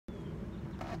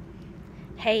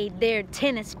Hey there,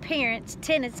 tennis parents,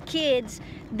 tennis kids.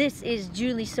 This is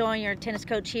Julie Sawyer, tennis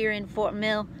coach here in Fort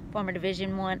Mill, former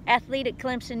Division I athlete at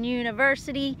Clemson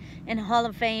University and Hall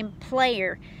of Fame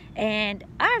player. And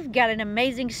I've got an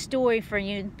amazing story for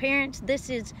you. Parents, this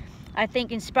is, I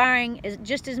think, inspiring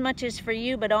just as much as for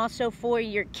you, but also for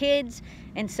your kids.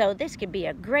 And so this could be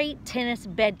a great tennis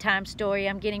bedtime story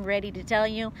I'm getting ready to tell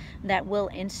you that will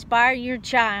inspire your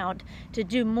child to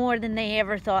do more than they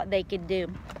ever thought they could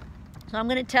do. So I'm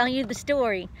going to tell you the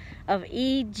story of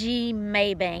E.G.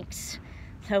 Maybanks.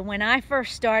 So when I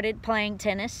first started playing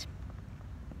tennis,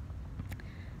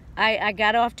 I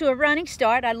got off to a running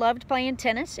start. I loved playing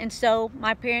tennis, and so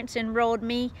my parents enrolled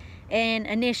me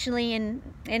initially in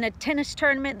a tennis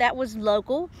tournament that was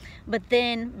local, but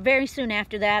then very soon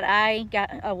after that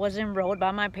I was enrolled by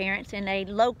my parents in a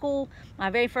local, my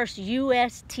very first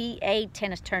USTA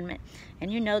tennis tournament.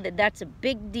 And you know that that's a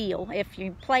big deal. If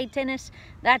you play tennis,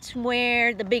 that's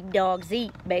where the big dogs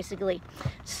eat, basically.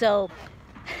 So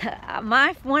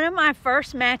one of my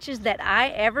first matches that I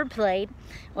ever played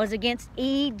was against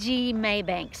E.G.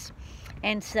 Maybanks.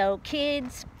 And so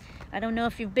kids, I don't know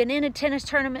if you've been in a tennis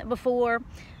tournament before,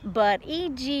 but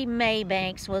E.G.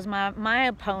 Maybanks was my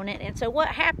opponent. And so what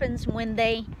happens when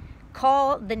they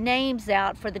call the names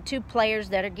out for the two players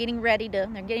that are getting ready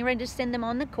to send them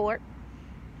on the court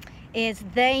is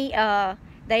they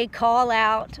call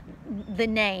out the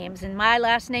names, and my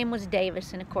last name was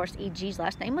Davis, and of course E.G.'s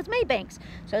last name was Maybanks.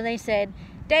 So they said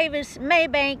Davis,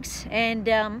 Maybanks,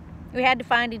 and we had to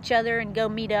find each other and go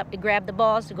meet up to grab the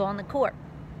balls to go on the court.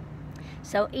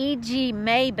 So E.G.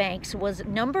 Maybanks was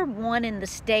 #1 in the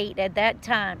state at that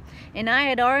time, and I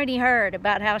had already heard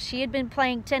about how she had been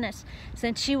playing tennis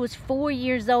since she was 4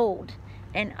 years old,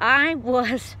 and I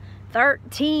was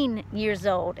 13 years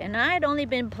old, and I had only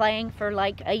been playing for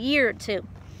like a year or two.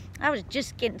 I was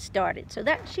just getting started, so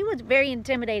that she was very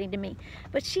intimidating to me.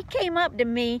 But she came up to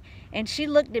me and she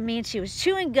looked at me and she was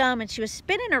chewing gum and she was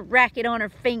spinning a racket on her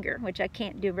finger, which I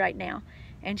can't do right now.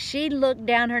 And she looked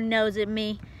down her nose at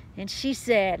me and she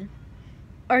said,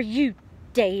 "Are you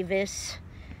Davis?"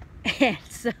 And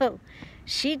so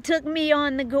she took me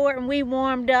on the court and we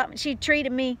warmed up. She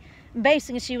treated me,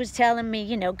 basically she was telling me,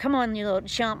 you know, come on, you little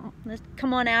chump,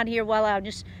 come on out here while I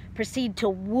just proceed to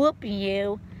whoop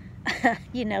you.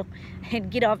 You know,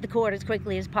 and get off the court as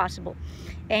quickly as possible.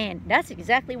 And that's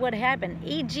exactly what happened.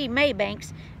 E.G.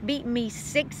 Maybanks beat me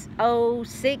 6-0,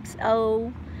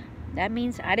 6-0. That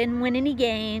means I didn't win any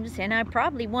games, and I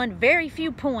probably won very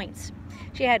few points.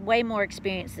 She had way more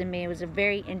experience than me. It was a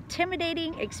very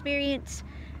intimidating experience,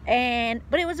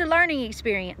 but it was a learning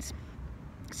experience.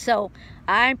 So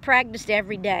I practiced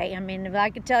every day. I mean, if I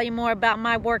could tell you more about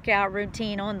my workout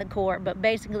routine on the court, but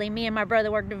basically me and my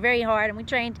brother worked very hard and we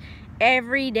trained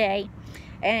every day.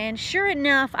 And sure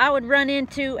enough, I would run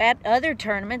into at other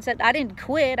tournaments that I didn't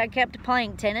quit. I kept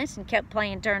playing tennis and kept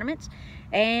playing tournaments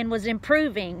and was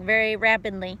improving very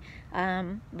rapidly.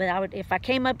 But if I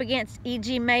came up against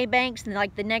E.G. Maybanks, and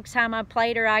like the next time I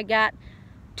played her, I got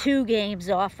 2 games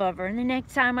off of her. And the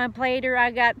next time I played her,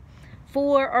 I got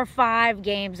 4 or 5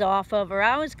 games off of her.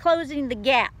 I was closing the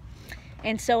gap.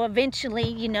 And so eventually,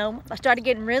 you know, I started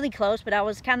getting really close, but I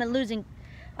was kind of losing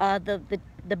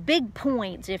the big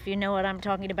points, if you know what I'm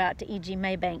talking about, to E.G.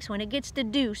 Maybanks when it gets to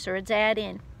deuce or it's add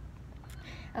in.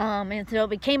 And so it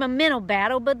became a mental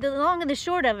battle, but the long and the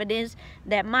short of it is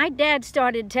that my dad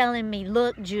started telling me,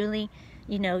 look, Julie,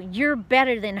 you know, you're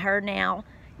better than her now.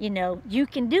 You know, you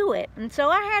can do it. And so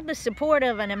I had the support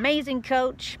of an amazing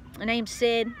coach named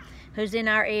Sid, who's in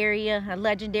our area, a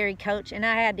legendary coach, and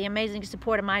I had the amazing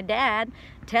support of my dad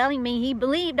telling me he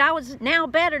believed I was now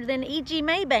better than E.G.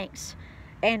 Maybanks.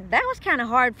 And that was kind of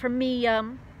hard for me.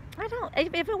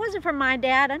 If it wasn't for my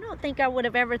dad, I don't think I would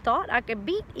have ever thought I could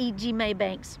beat E.G.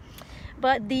 Maybanks.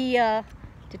 But to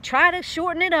try to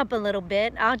shorten it up a little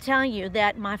bit, I'll tell you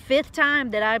that my 5th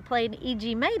time that I played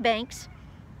E.G. Maybanks,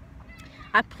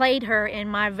 I played her in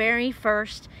my very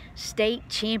first state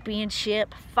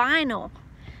championship final.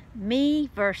 Me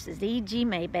versus E.G.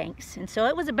 Maybanks. And so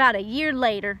it was about a year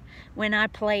later when I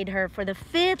played her for the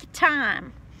 5th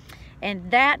time.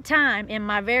 And that time, in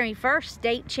my very first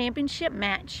state championship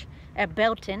match at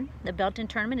Belton, the Belton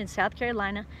tournament in South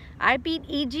Carolina, I beat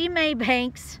E.G.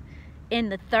 Maybanks in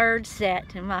the 3rd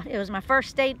set. And it was my first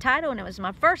state title, and it was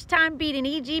my first time beating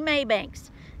E.G.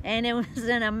 Maybanks. And it was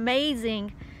an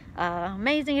amazing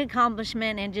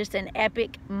accomplishment and just an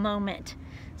epic moment.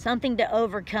 Something to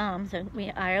overcome. So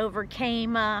I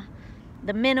overcame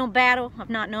the mental battle of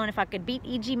not knowing if I could beat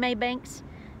E.G. Maybanks,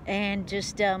 and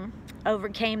just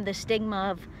overcame the stigma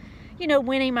of, you know,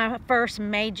 winning my first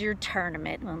major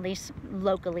tournament, well, at least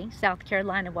locally, South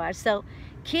Carolina wise. So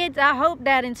kids, I hope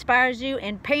that inspires you,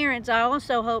 and parents, I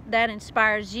also hope that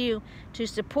inspires you to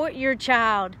support your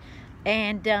child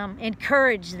and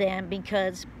encourage them,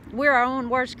 because we're our own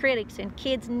worst critics, and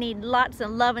kids need lots of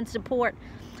love and support,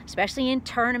 especially in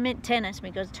tournament tennis,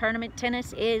 because tournament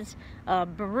tennis is a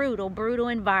brutal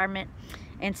environment.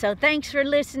 And so thanks for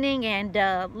listening,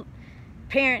 and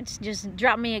parents, just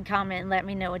drop me a comment and let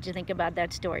me know what you think about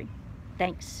that story.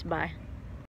 Thanks. Bye.